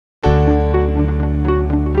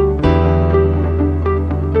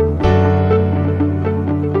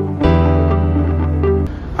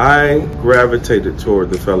I gravitated toward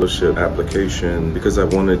the fellowship application because I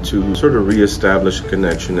wanted to sort of reestablish a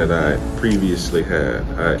connection that I previously had.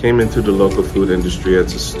 I came into the local food industry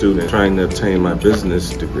as a student trying to obtain my business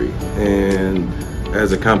degree, and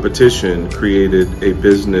as a competition, created a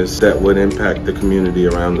business that would impact the community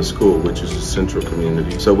around the school, which is a central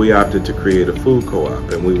community. So we opted to create a food co-op,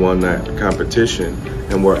 and we won that competition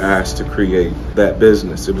and were asked to create that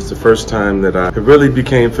business. It was the first time that I really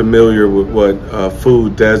became familiar with what a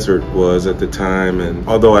food desert was at the time, and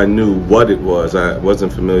although I knew what it was, I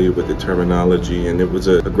wasn't familiar with the terminology, and it was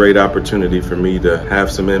a great opportunity for me to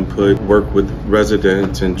have some input, work with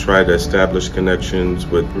residents, and try to establish connections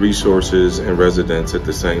with resources and residents at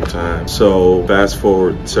the same time. So fast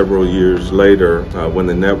forward several years later, when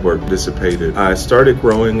the network dissipated, I started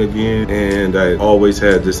growing again, and I always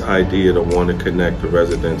had this idea to want to connect the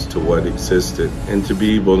residents to what existed and to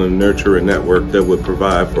be able to nurture a network that would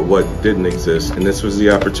provide for what didn't exist. And this was the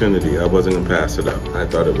opportunity. I wasn't going to pass it up. I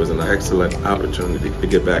thought it was an excellent opportunity to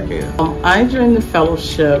get back in. I joined the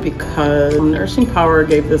fellowship because Nourishing Power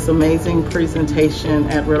gave this amazing presentation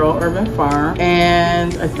at Riddle Urban Farm,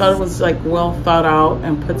 and I thought it was well thought out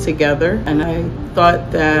and put together, and I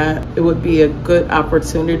thought that it would be a good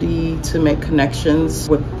opportunity to make connections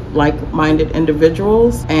with like-minded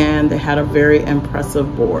individuals, and they had a very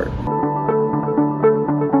impressive board.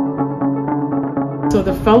 So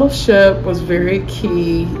the fellowship was very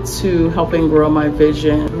key to helping grow my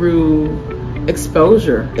vision through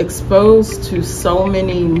exposure, exposed to so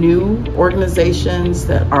many new organizations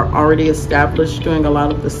that are already established doing a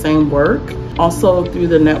lot of the same work, also through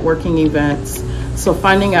the networking events. So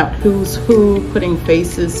finding out who's who, putting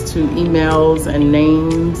faces to emails and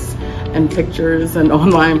names and pictures and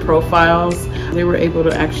online profiles, they were able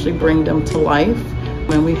to actually bring them to life.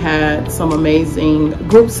 And we had some amazing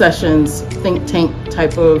group sessions, think tank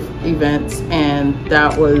type of events, and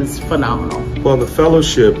that was phenomenal. Well, the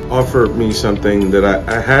fellowship offered me something that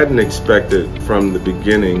I hadn't expected from the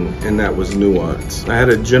beginning, and that was nuance. I had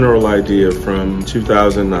a general idea from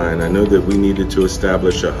 2009. I knew that we needed to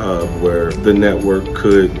establish a hub where the network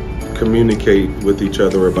could communicate with each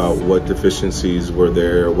other about what deficiencies were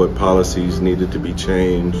there, what policies needed to be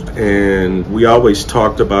changed. And we always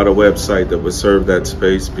talked about a website that would serve that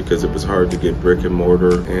space because it was hard to get brick and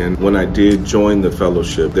mortar. And when I did join the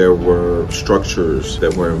fellowship, there were structures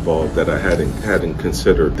that were involved that I hadn't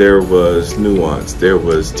considered. There was nuance, there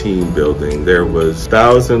was team building, there was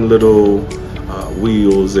 1,000 little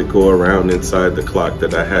wheels that go around inside the clock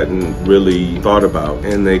that I hadn't really thought about.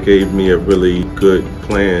 And they gave me a really good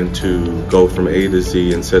plan to go from A to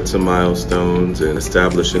Z and set some milestones and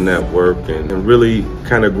establish a network and really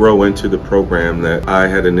kind of grow into the program that I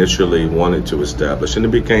had initially wanted to establish. And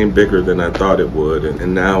it became bigger than I thought it would.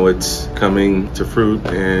 And now it's coming to fruit,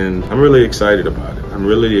 and I'm really excited about it. I'm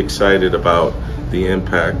really excited about the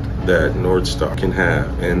impact that NorthStar can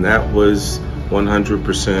have. And that was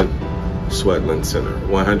 100% Sweatland Center,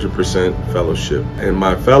 100% fellowship. And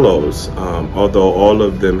my fellows, although all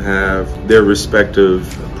of them have their respective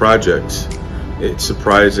projects, it's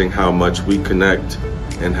surprising how much we connect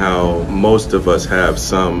and how most of us have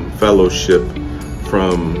some fellowship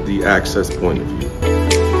from the access point of view.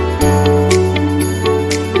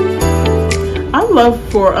 I love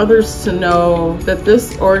for others to know that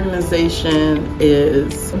this organization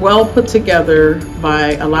is well put together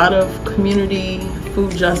by a lot of community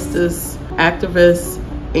food justice activists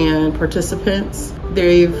and participants.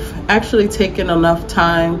 They've actually taken enough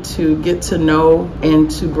time to get to know and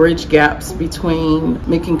to bridge gaps between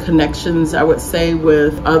making connections, I would say,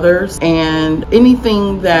 with others. And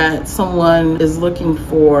anything that someone is looking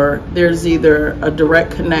for, there's either a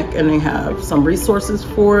direct connect and they have some resources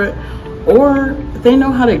for it, or they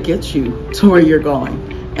know how to get you to where you're going.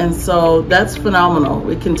 And so that's phenomenal.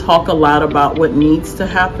 We can talk a lot about what needs to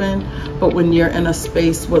happen, but when you're in a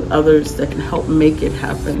space with others that can help make it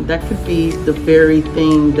happen, that could be the very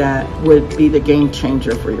thing that would be the game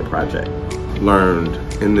changer for your project. Learned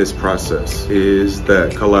in this process is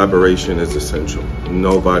that collaboration is essential.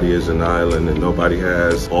 Nobody is an island and nobody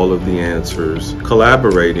has all of the answers.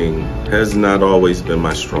 Collaborating has not always been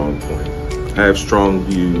my strong point. I have strong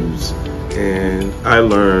views, and I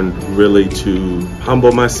learned really to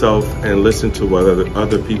humble myself and listen to what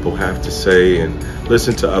other people have to say and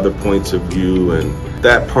listen to other points of view. And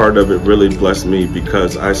that part of it really blessed me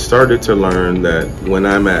because I started to learn that when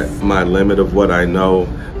I'm at my limit of what I know,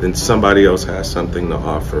 then somebody else has something to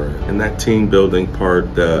offer. And that team building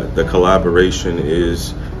part, the collaboration,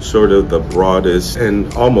 is sort of the broadest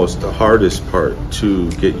and almost the hardest part to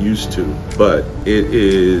get used to, but it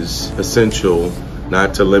is essential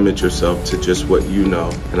not to limit yourself to just what you know,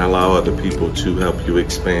 and allow other people to help you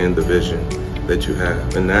expand the vision that you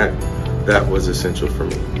have. And that was essential for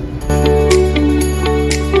me.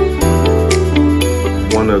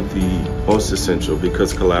 One of the most essential,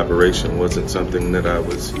 because collaboration wasn't something that I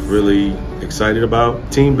was really excited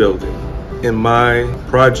about, team building. In my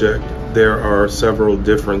project, there are several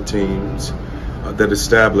different teams that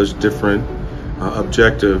establish different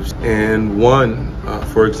objectives, and one,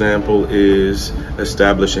 for example, is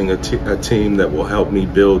establishing a team that will help me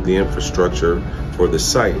build the infrastructure for the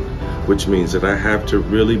site, which means that I have to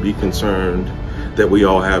really be concerned that we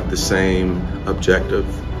all have the same objective,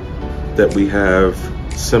 that we have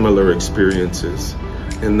similar experiences,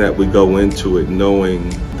 and that we go into it knowing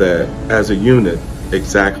that as a unit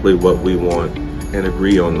exactly what we want and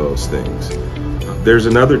agree on those things. There's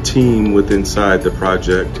another team inside the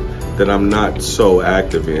project that I'm not so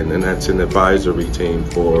active in, and that's an advisory team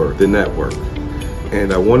for the network.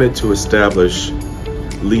 And I wanted to establish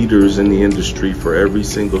leaders in the industry for every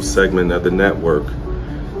single segment of the network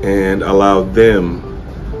and allow them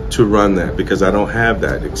to run that, because I don't have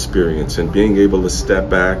that experience, and being able to step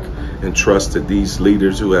back and trust that these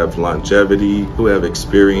leaders who have longevity, who have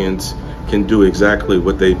experience, can do exactly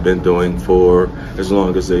what they've been doing for as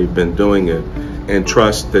long as they've been doing it, and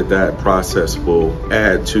trust that that process will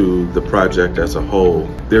add to the project as a whole.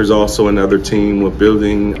 There's also another team with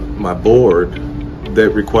building my board that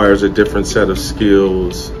requires a different set of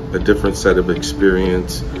skills, a different set of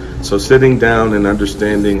experience. So sitting down and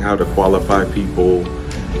understanding how to qualify people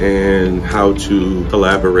and how to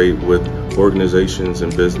collaborate with organizations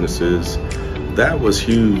and businesses, that was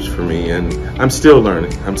huge for me. And I'm still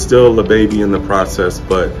learning. I'm still a baby in the process,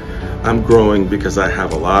 but I'm growing because I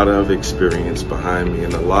have a lot of experience behind me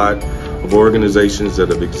and a lot of organizations that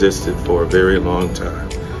have existed for a very long time.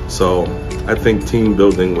 So I think team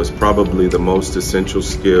building was probably the most essential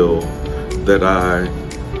skill that I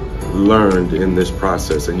learned in this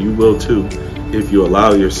process, and you will too if you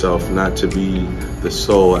allow yourself not to be the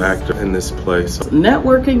sole actor in this place.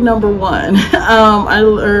 Networking, number one. I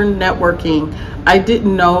learned networking. I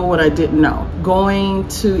didn't know what I didn't know. Going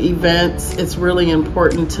to events, it's really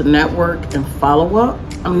important to network and follow up.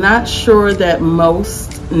 I'm not sure that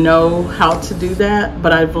most know how to do that,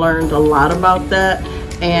 but I've learned a lot about that,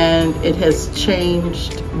 and it has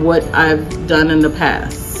changed what I've done in the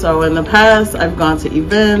past. So in the past, I've gone to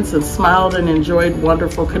events and smiled and enjoyed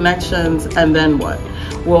wonderful connections, and then what?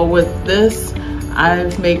 Well, with this,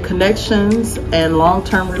 I've made connections and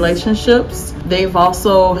long-term relationships. They've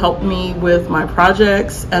also helped me with my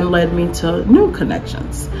projects and led me to new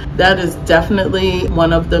connections. That is definitely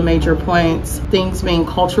one of the major points. Things being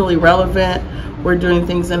culturally relevant. We're doing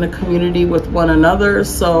things in the community with one another.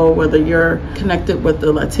 So whether you're connected with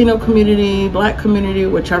the Latino community, Black community,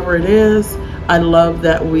 whichever it is, I love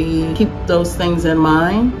that we keep those things in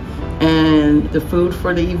mind. And the food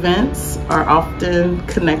for the events are often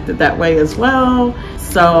connected that way as well.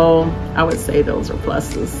 So I would say those are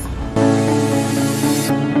pluses.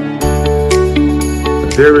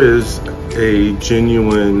 There is a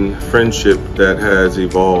genuine friendship that has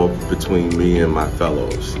evolved between me and my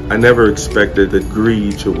fellows. I never expected the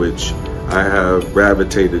degree to which I have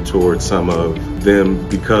gravitated towards some of them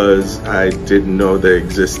because I didn't know they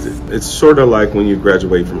existed. It's sort of like when you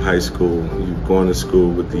graduate from high school, you've gone to school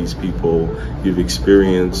with these people, you've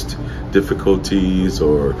experienced difficulties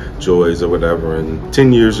or joys or whatever, and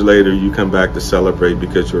 10 years later you come back to celebrate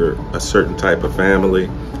because you're a certain type of family.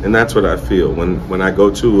 And that's what I feel when I go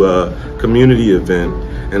to a community event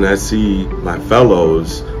and I see my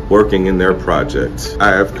fellows working in their projects.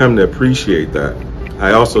 I have come to appreciate that.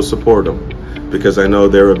 I also support them because I know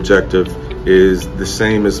their objective is the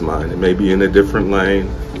same as mine. It may be in a different lane,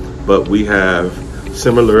 but we have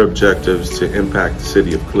similar objectives to impact the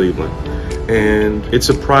city of Cleveland. And it's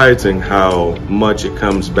surprising how much it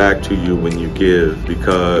comes back to you when you give,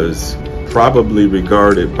 because probably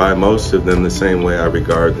regarded by most of them the same way I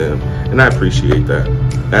regard them. And I appreciate that.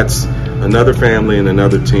 That's another family and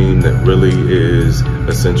another team that really is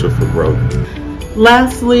essential for growth.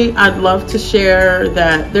 Lastly, I'd love to share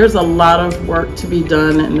that there's a lot of work to be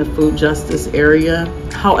done in the food justice area.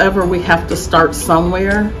 However, we have to start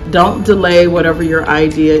somewhere. Don't delay whatever your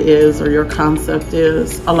idea is or your concept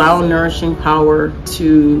is. Allow Nourishing Power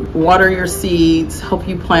to water your seeds, help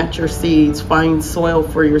you plant your seeds, find soil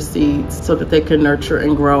for your seeds so that they can nurture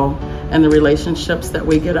and grow. And the relationships that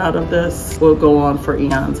we get out of this will go on for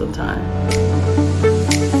eons of time.